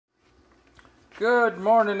Good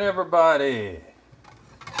morning, everybody.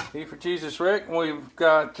 Eat for Jesus Rick. We've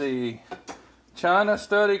got the China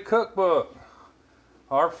Study Cookbook,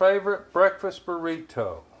 our favorite breakfast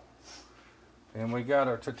burrito. And we got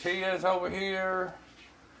our tortillas over here.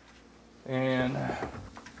 And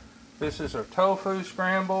this is our tofu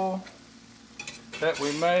scramble that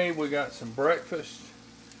we made. We got some breakfast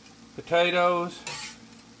potatoes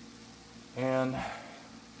and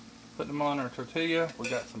put them on our tortilla. We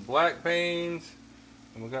got some black beans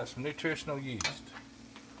and we got some nutritional yeast.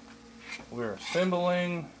 We're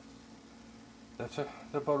assembling the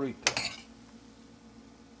burrito.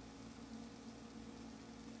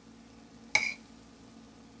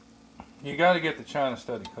 You got to get the China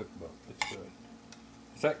Study Cookbook. It's good.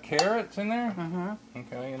 Is that carrots in there? Mm-hmm.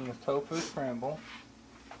 Okay, and the tofu scramble.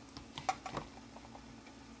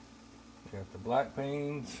 We got the black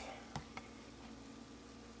beans.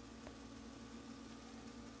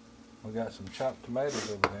 We got some chopped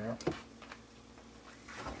tomatoes over there.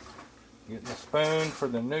 Getting a spoon for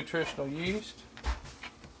the nutritional yeast.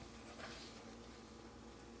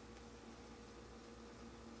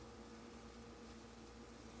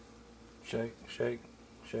 Shake, shake,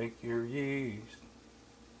 shake your yeast.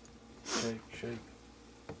 Shake, shake.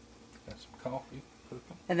 Got some coffee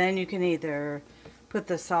cooking. And then you can either put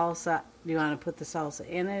the salsa, do you want to put the salsa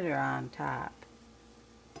in it or on top?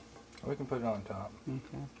 We can put it on top.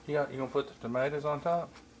 Okay. You gonna put the tomatoes on top?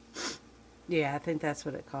 Yeah, I think that's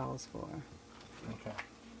what it calls for. Okay.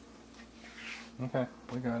 Okay,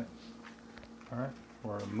 we got it. Alright,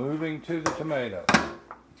 we're moving to the tomatoes.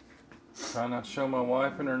 Try not to show my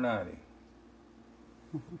wife in her 90.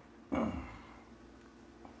 Oh.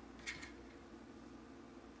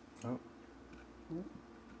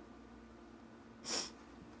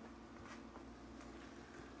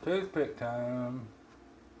 Toothpick time.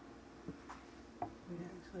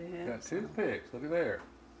 Got toothpicks. Look at there.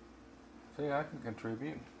 See, I can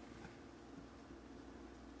contribute.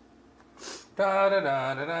 Da da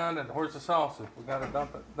da da da da. Where's the salsa? We gotta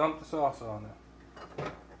dump it. Dump the salsa on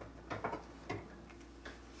there.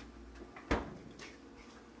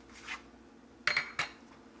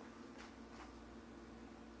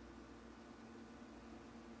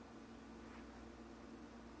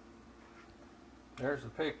 There's the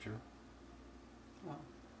picture. Oh.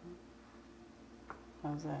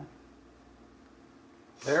 How's that?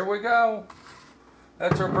 There we go.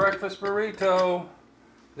 That's our breakfast burrito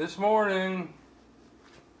this morning.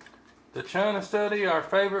 The China Study, our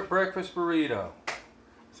favorite breakfast burrito.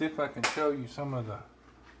 See if I can show you some of the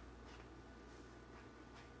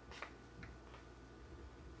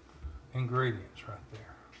ingredients right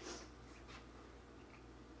there.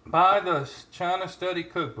 Buy the China Study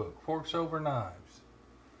Cookbook, Forks Over Knives.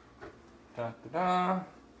 Da da da.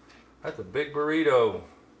 That's a big burrito.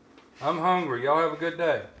 I'm hungry. Y'all have a good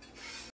day.